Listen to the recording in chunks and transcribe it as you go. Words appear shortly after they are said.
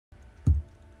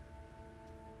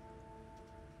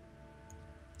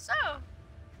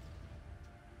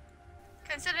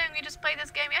considering we just played this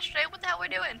game yesterday, what the hell we're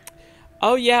doing?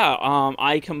 Oh yeah,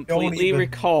 I completely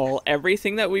recall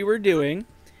everything that we were doing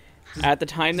at the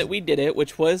time that we did it,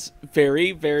 which was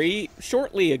very, very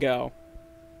shortly ago.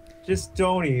 Just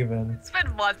don't even. It's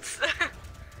been months.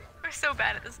 We're so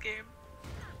bad at this game.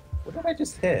 What did I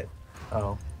just hit?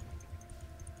 Oh.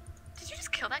 Did you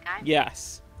just kill that guy?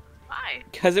 Yes. Why?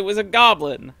 Because it was a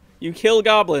goblin. You kill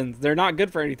goblins. They're not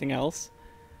good for anything else.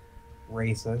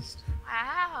 Racist.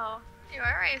 Wow. You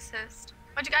are racist.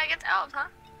 What you got against elves, huh?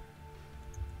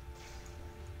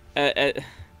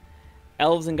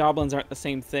 Elves and goblins aren't the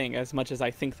same thing as much as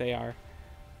I think they are.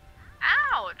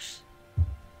 Ouch.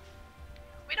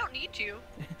 We don't need you.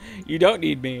 You don't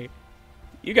need me.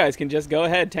 You guys can just go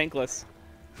ahead, tankless.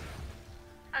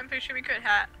 I'm pretty sure we could,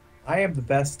 Hat. I am the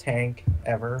best tank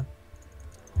ever.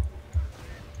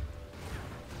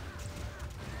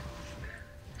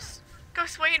 Go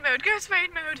Swain mode. Go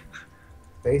Swain mode.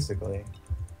 Basically.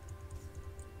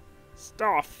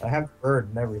 Stuff. I have bird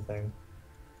and everything.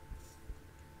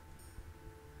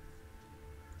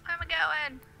 Where am I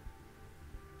going?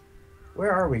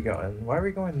 Where are we going? Why are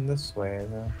we going this way?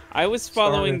 I was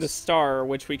following the is... star,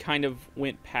 which we kind of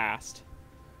went past.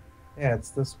 Yeah, it's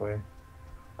this way.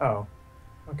 Oh.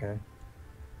 Okay.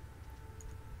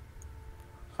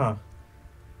 Huh.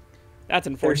 That's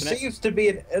unfortunate. There seems to be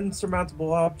an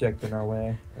insurmountable object in our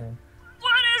way.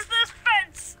 What is this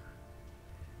fence?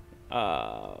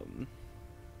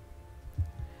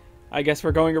 I guess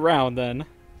we're going around then.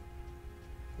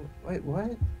 Wait,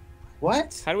 what?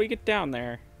 What? How do we get down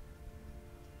there?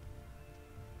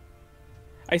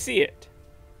 I see it.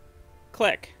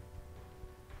 Click.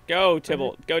 Go,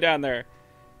 Tybalt. Go down there.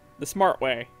 The smart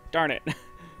way. Darn it.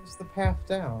 Where's the path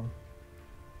down?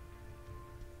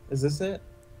 Is this it?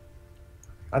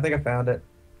 I think I found it.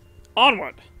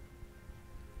 Onward.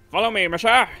 Follow me,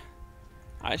 monsieur.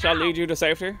 I shall lead you to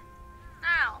safety.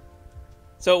 Ow.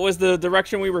 So it was the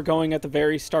direction we were going at the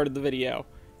very start of the video.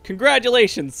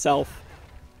 Congratulations, self.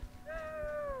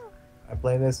 I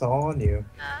blame this all on you.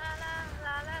 La, la,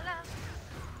 la, la, la.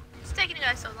 It's taking you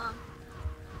guys so long.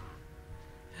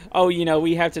 Oh, you know,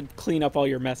 we have to clean up all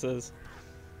your messes.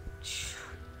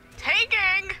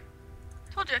 Taking!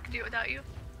 Told you I could do it without you.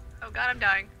 Oh god, I'm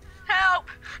dying. Help!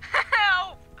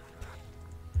 Help!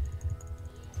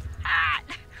 Hat!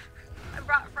 I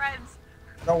brought friends.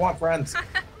 I don't want friends. I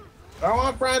don't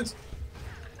want friends.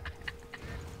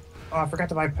 Oh, I forgot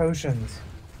to buy potions.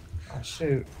 Oh,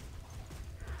 shoot.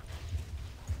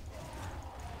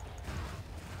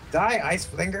 Die, Ice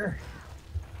Finger.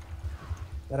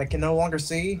 That I can no longer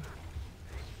see.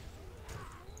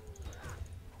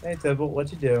 Hey, Tybalt,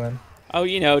 what you doing? Oh,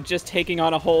 you know, just taking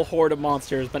on a whole horde of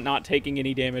monsters, but not taking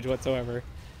any damage whatsoever.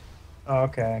 Oh,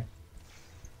 okay.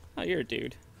 Oh, you're a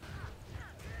dude.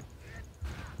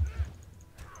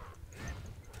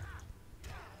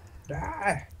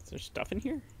 Die. Is there stuff in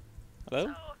here? Hello?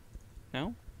 So,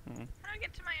 No? Oh. how do I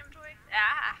get to my inventory?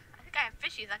 Ah, I think I have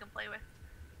fishies I can play with.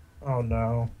 Oh,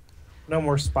 no. No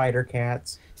more spider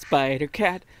cats. Spider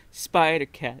cat, spider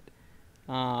cat.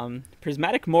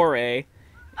 Prismatic moray.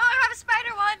 Oh, I have a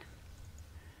spider one!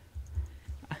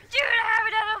 Dude, I have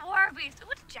another war beast.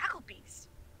 What's jackal beast?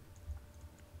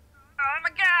 Oh my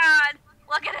god!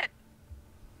 Look at it!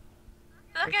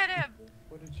 Look at him!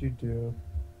 What did you do?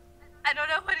 I don't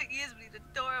know what it is, but he's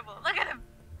adorable. Look at him!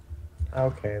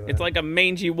 Okay, then. It's like a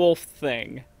mangy wolf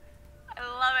thing. I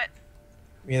love it.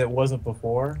 I mean, it wasn't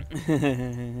before. it's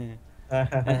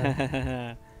Look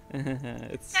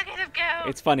at him go!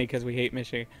 it's funny because we hate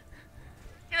Mishy.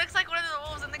 He looks like one of the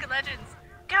wolves in League of Legends.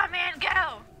 Go, man,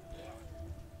 go!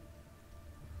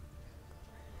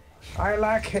 I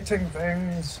like hitting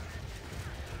things.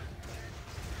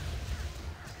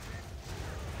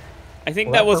 I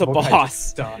think Well, that was a purple guy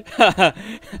boss. just died.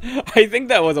 I think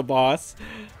that was a boss.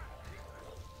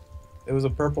 It was a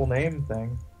purple name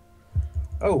thing.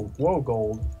 Oh, whoa,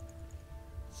 gold.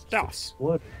 Stop.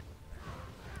 Exploded.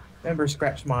 Remember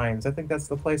Scratch Mines. I think that's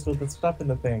the place with the stuff in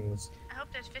the things. I hope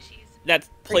there's fishies. That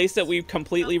place that we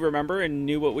completely remember and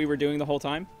knew what we were doing the whole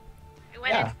time? I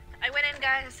went Yeah. in. I went in,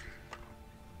 guys.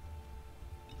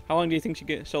 How long do you think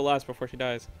she'll last before she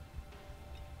dies?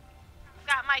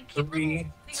 Got my cute little 3, League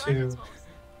of Legends 2. wolves.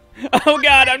 Oh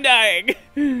god, I'm dying!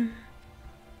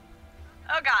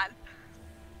 Oh god.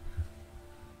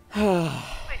 Wait,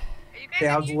 are you guys Yeah,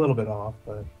 I in was a here? little bit off,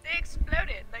 but They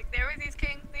exploded. Like there were these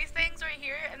things right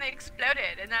here, and they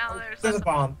exploded, and now there's. there's a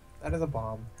bomb. That is a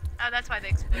bomb. Oh, that's why they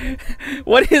exploded.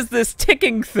 What is this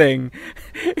ticking thing?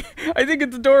 I think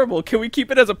it's adorable. Can we keep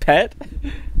it as a pet? I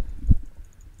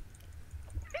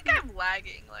think I'm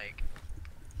lagging. Like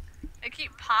I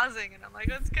keep pausing, and I'm like,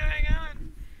 what's going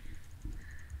on?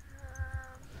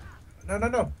 No, no,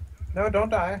 no. No, don't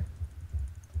die.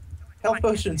 Health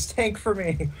potions, tank for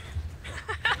me.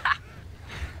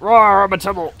 Roar, I'm a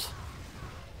tumult.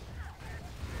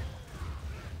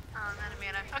 Oh, I'm out of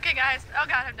mana. Okay, guys. Oh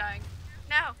god, I'm dying.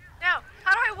 No, no.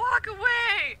 How do I walk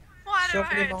away? Why do So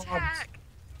I many mobs. attack?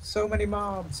 So many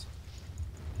mobs.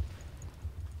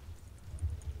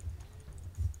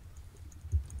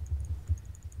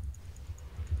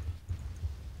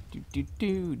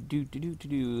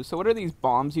 Do. So what are these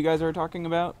bombs you guys are talking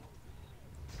about?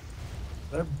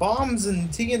 They're bombs and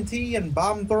TNT and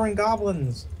bomb throwing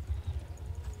goblins.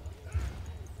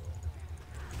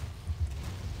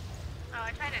 Oh,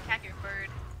 I tried to attack your bird.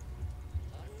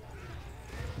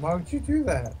 Why would you do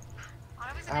that?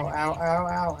 Why was it Ow, enemy? ow, ow,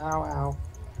 ow, ow, ow.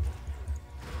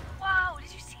 Whoa,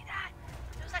 did you see that?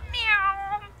 It was like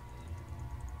meow. I'm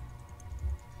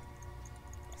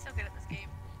so good at this game.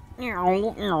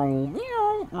 Meow, meow,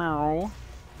 meow, meow.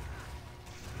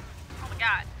 Oh my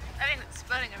god. That thing's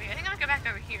exploding over here. I think I'm gonna go back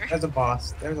over here. There's a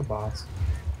boss. There's a boss.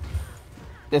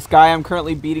 This guy I'm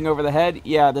currently beating over the head?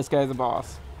 Yeah, this guy's a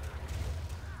boss.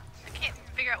 I can't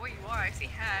figure out where you are. I see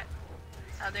hat.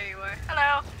 Oh, there you are.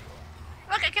 Hello.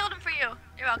 Look, I killed him for you.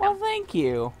 You're welcome. Well, thank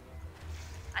you.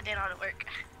 I did all the work.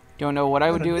 Don't know what I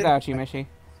would do without you, Mishy.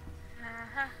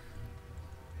 Uh-huh.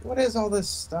 What is all this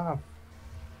stuff?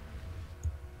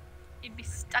 You'd be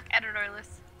stuck editorless.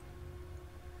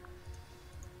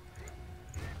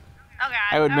 Oh god.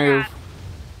 I would oh move.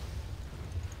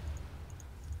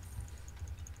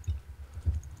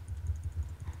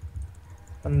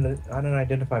 God.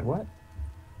 Unidentified what?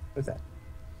 What's that?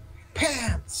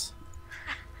 Pants!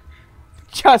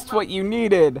 Just what you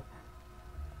needed.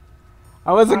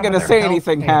 I wasn't How gonna about say their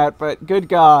anything, health Hat, but good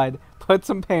God, put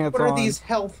some pants What on. are these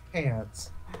health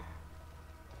pants?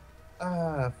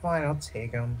 Fine, I'll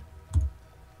take them.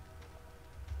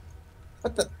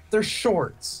 What the? They're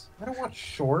shorts. I don't want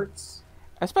shorts.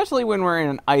 Especially when we're in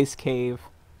an ice cave.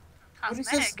 What is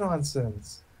Cosmetic. this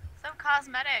nonsense? So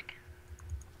cosmetic.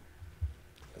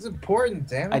 It's important,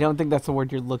 damn it. I don't think that's the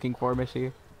word you're looking for,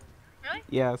 Mishy. Really?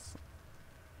 Yes.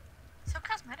 So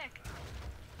cosmetic.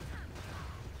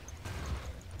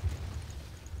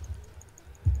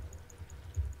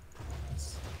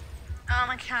 Oh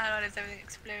my god, why does everything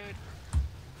explode?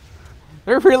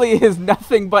 There really is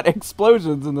nothing but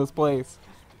explosions in this place.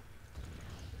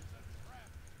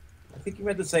 I think you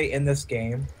meant to say in this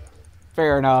game.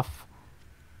 Fair enough.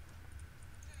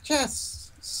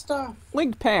 Chess stuff.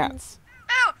 Linked pants.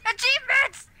 Oh,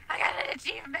 achievements! I got an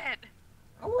achievement!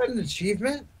 I want an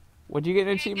achievement. What'd you get an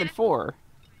You didn't achievement get it? for?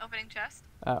 Opening chest.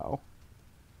 Oh.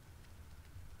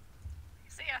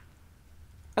 See ya.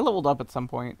 I leveled up at some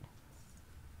point.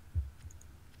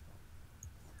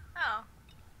 Oh.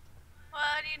 Well,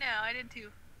 how do you know? I did too.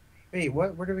 Wait,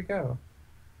 what? Where do we go?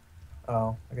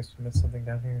 Oh, I guess we missed something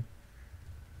down here.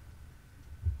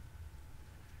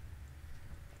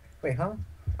 Wait, huh?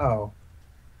 Oh.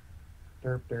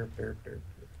 Derp, derp, derp, derp, derp.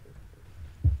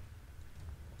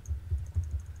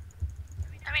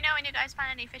 Let me know when you guys find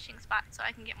any fishing spots so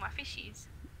I can get more fishies.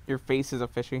 Your face is a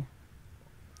fishy.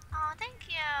 Oh, thank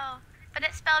you. But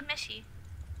it's spelled Mishy.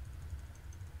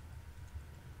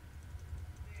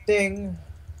 Ding.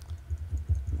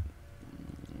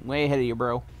 Way ahead of you,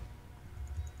 bro.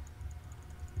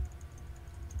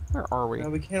 Where are we? You know,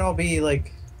 we can't all be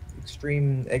like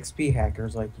extreme XP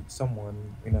hackers like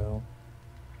someone, you know.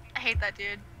 I hate that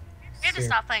dude. We have to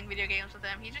stop playing video games with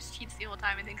him. He just cheats the whole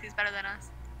time and thinks he's better than us.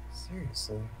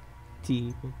 Seriously.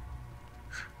 T.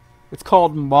 It's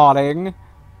called modding.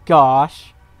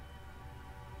 Gosh.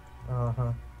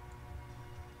 Uh-huh.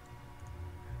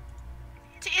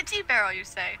 TNT barrel, you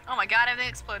say? Oh my god, everything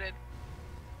exploded.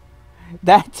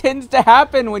 That tends to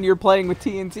happen when you're playing with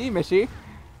TNT, Mishy.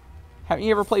 Haven't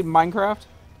you ever played Minecraft?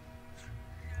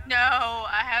 No,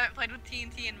 I haven't played with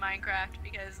TNT in Minecraft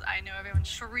because I know everyone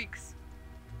shrieks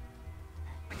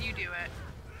when you do it.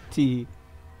 T.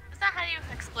 Is that how you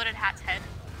exploded Hat's head?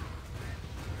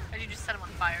 Or did you just set him on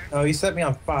fire? Oh, you set me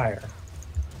on fire.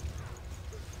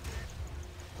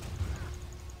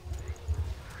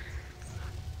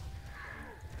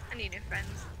 I need new friends.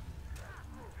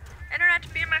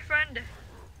 Internet, be my friend.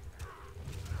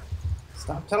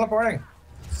 Stop teleporting.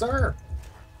 Sir.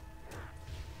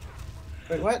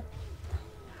 Wait, what?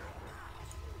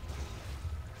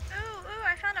 Ooh,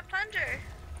 I found a plunger.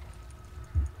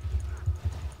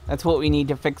 That's what we need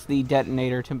to fix the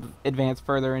detonator to advance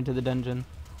further into the dungeon.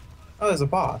 Oh, there's a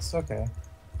boss. Okay.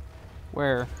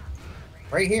 Where?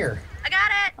 Right here. I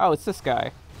got it! Oh, it's this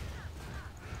guy.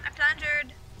 I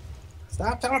plungered.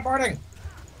 Stop teleporting.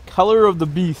 Color of the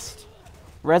Beast.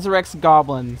 Resurrects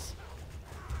goblins.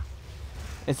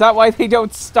 Is that why they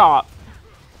don't stop?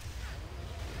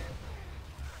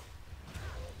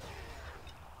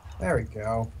 There we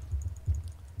go.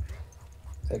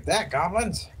 Take that,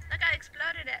 goblins. Look, I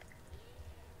exploded it.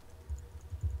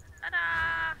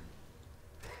 Ta-da!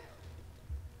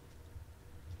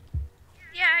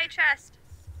 Yay, chest.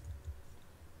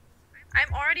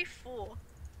 I'm already full.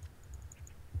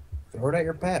 Throw it at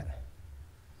your pet.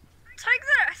 Take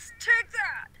this! Take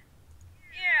that!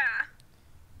 Yeah!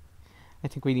 I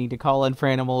think we need to call in for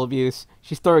animal abuse.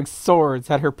 She's throwing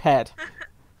swords at her pet.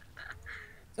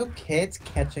 It's okay, it's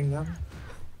catching them.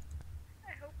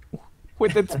 I hope.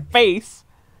 With its face.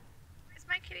 Where's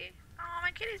my kitty? Oh, my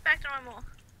kitty's back to normal.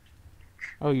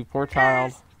 Oh, you poor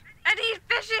child. Yes! I need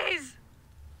fishies!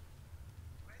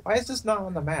 Why is this not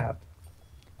on the map?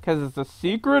 Because it's a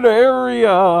secret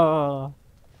area.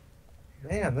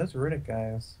 Man, those runic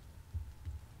guys.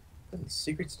 Putting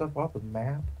secret stuff off the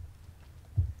map?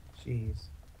 Jeez.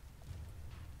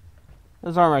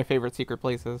 Those are my favorite secret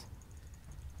places.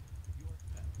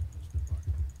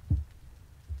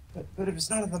 But if it's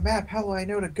not on the map, how will I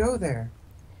know to go there?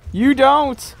 You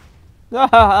don't!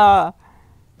 Haha!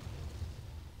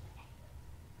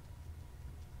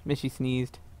 Mishy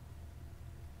sneezed.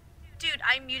 Dude,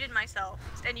 I muted myself,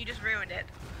 and you just ruined it.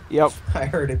 Yep. I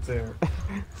heard it too.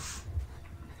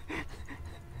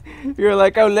 You're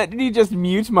like, oh, let me just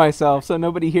mute myself so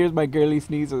nobody hears my girly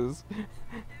sneezes. And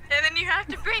then you have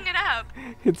to bring it up.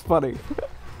 It's funny.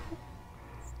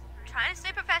 I'm trying to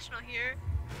stay professional here,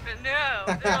 but no.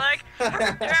 They're like,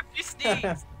 derp, you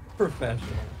sneeze. Professional.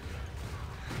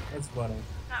 That's funny.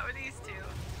 Not with these two.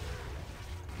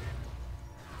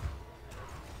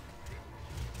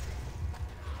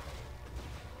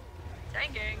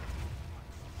 Tanking.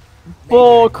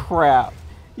 Bull crap.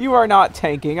 You are not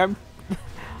tanking.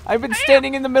 I've been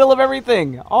standing in the middle of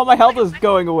everything. All my health is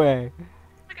going away.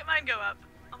 Look at mine go up.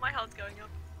 Oh, my health's going up.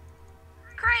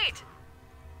 Great!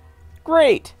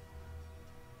 Great.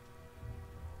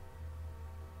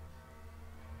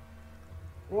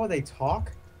 Oh, they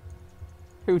talk?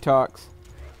 Who talks?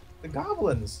 The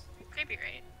goblins. Creepy,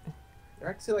 right? They're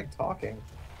actually like talking.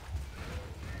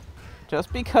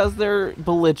 Just because they're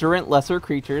belligerent, lesser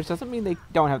creatures doesn't mean they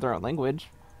don't have their own language.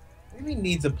 Maybe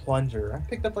needs a plunger. I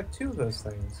picked up like 2 of those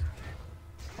things.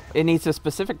 It needs a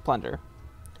specific plunder.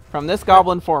 From this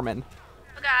goblin foreman.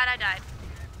 Oh god, I died.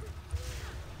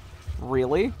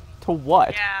 Really? To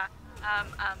what? Yeah.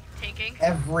 Tanking.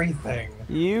 Everything.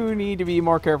 You need to be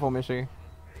more careful, Mishy.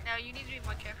 No, you need to be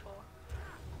more careful.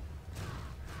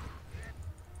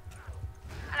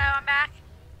 Hello, I'm back.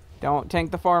 Don't tank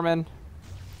the foreman.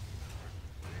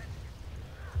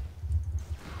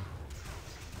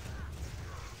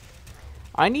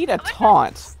 I need a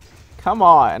taunt. Come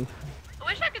on. I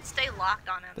wish I could stay locked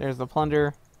on him. There's the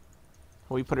plunder.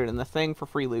 We put it in the thing for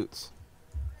free loots.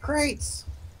 Great.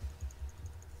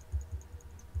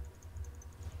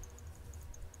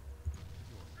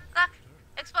 Look!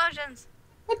 Explosions!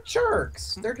 What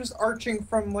jerks! They're just arching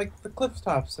from like the cliff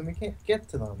tops and we can't get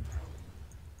to them.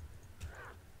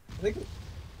 Wait,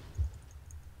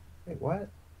 what?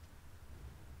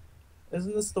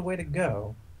 Isn't this the way to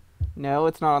go? No,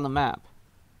 it's not on the map.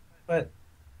 But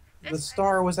the This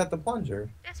star was at the plunger.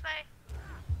 This way.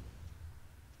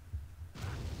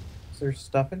 Is there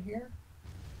stuff in here?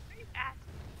 Where are you at?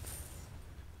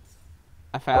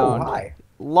 I found Oh, hi.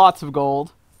 lots of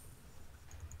gold.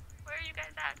 Where are you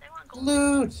guys at? They want gold.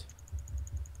 Loot!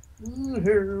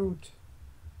 Loot!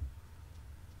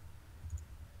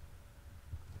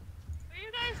 Where are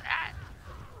you guys at?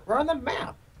 We're on the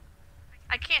map!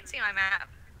 I can't see my map.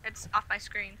 It's off my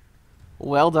screen.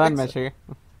 Well done, Fix Mishy.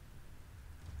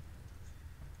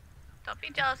 Don't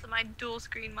be jealous of my dual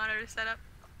screen monitor setup.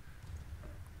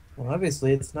 Well,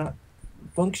 obviously it's not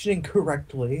functioning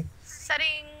correctly.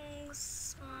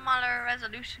 Settings, smaller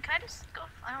resolution. Can I just go?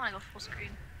 I don't want to go full screen.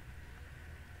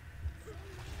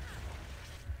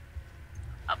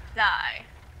 Apply.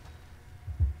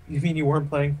 You mean you weren't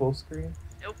playing full screen?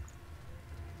 Nope.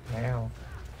 Wow.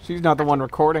 She's not the one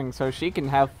recording, so she can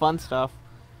have fun stuff.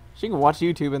 She can watch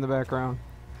YouTube in the background.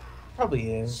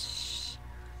 Probably is.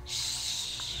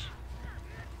 Shh.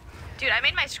 Dude, I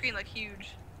made my screen look huge.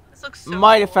 This looks so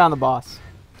Might have cool. found the boss.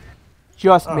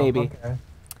 Just Oh, maybe. Okay.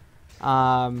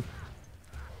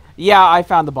 Yeah, I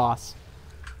found the boss.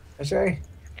 Ashay!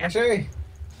 Yeah. Ashay!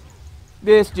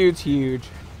 This dude's huge.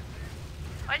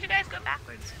 Why'd you guys go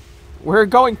backwards? We're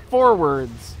going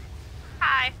forwards.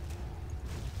 Hi.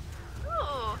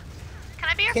 Ooh. Can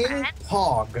I be your King friend?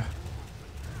 Pog.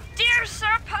 Dear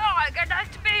Sir Pog, I'd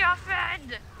like to be your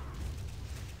friend.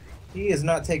 He is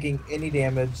not taking any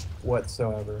damage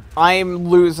whatsoever. I'm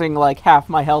losing like half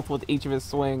my health with each of his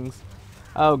swings.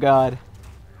 Oh god.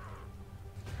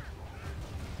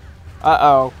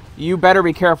 Uh-oh. You better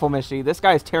be careful, Mishy. This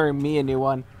guy's tearing me a new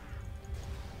one.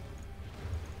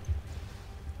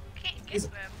 Can't get to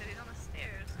him because he's on the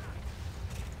stairs.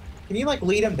 Can you, like,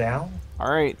 lead him down?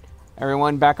 Alright.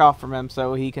 Everyone back off from him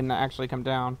so he can actually come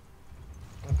down.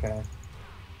 Okay.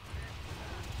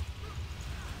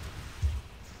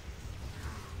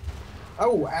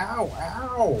 Oh, ow,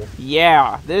 ow!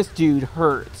 Yeah, this dude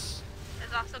hurts.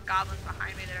 There's also goblins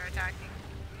behind me that are attacking.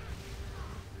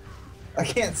 I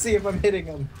can't see if I'm hitting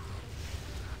him.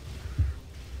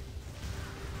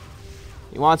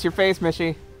 He wants your face,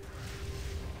 Mishy.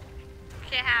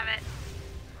 Can't have it.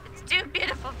 It's too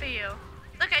beautiful for you.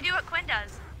 Look, I do what Quinn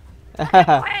does. Look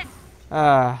at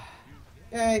Quinn!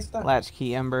 Yay, stop.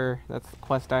 Latchkey Ember. That's the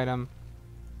quest item.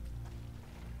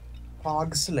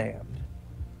 Hog slammed.